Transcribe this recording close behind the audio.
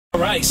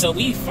Alright, so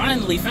we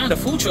finally found a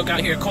food truck out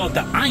here called the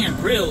Iron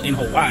Grill in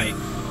Hawaii.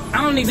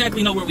 I don't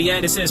exactly know where we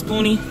at. It says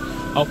Puni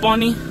or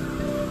Poni.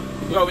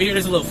 We're over here,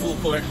 there's a little food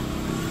court.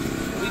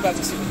 We about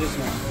to see what this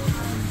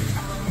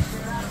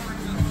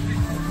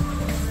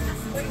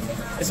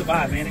one. It's a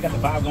vibe, man. They got the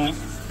vibe going.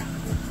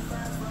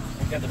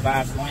 Got the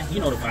vibes going.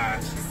 You know the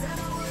vibes.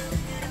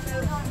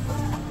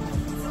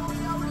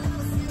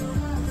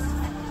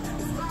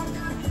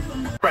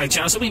 Right,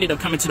 y'all, so we ended up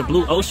coming to the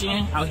Blue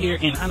Ocean out here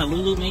in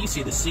Honolulu, man. You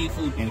see the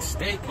seafood and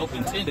steak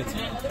open 10 to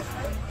 10.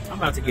 I'm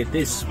about to get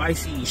this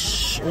spicy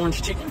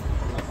orange chicken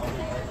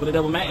with a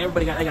double mac.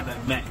 Everybody got, they got the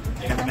mac.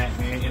 They got the mac,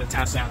 man. Get a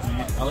top out,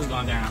 man. Oh, it's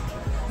going down.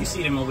 You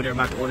see them over there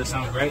about to order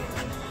something, right?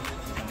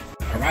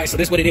 All right, so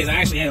this is what it is. I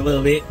actually had a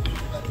little bit.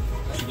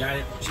 She got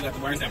it. She got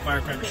the worst, that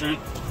firecracker shrimp.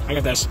 I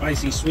got that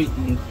spicy sweet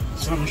and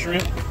something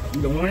shrimp.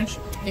 You the orange?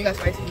 You got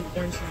spicy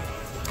orange shrimp.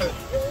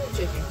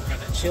 Chicken. Got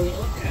that chili.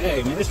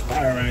 Okay, man, this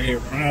fire right here.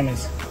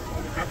 Promise.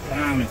 I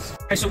promise.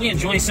 Alright, so we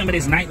enjoying some of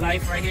this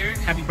nightlife right here.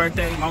 Happy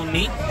birthday,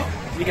 Monique.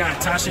 We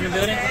got Tasha in the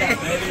building. We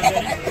got Baby in the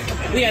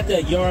building. We at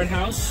the Yard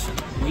House.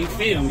 You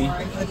feel me?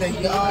 At the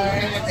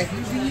yard.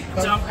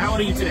 So, how old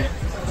are you today?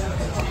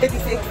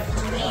 56.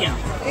 Damn.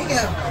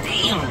 Damn.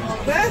 Damn.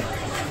 What?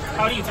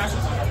 How old are you, Tasha?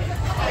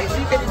 Is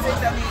she 56?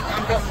 I mean,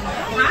 I'm 50.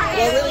 Well,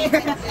 really?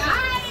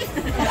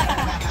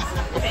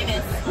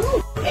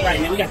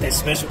 Alright, man, we got that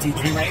specialty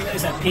drink right here.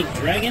 It's that pink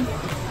dragon.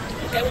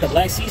 Okay, with the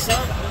black sea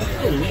salt.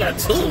 Ooh, we got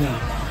two of them.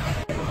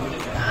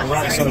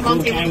 Alright, so the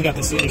food came. We got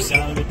the Caesar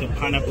salad with the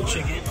pineapple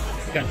chicken.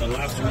 We got the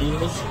lobster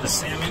noodles, the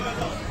salmon.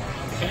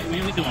 Okay,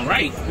 man, we doing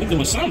right. We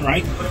doing something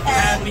right.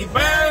 Happy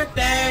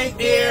birthday,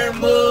 dear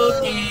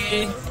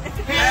Mookie.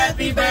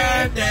 Happy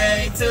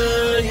birthday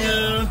to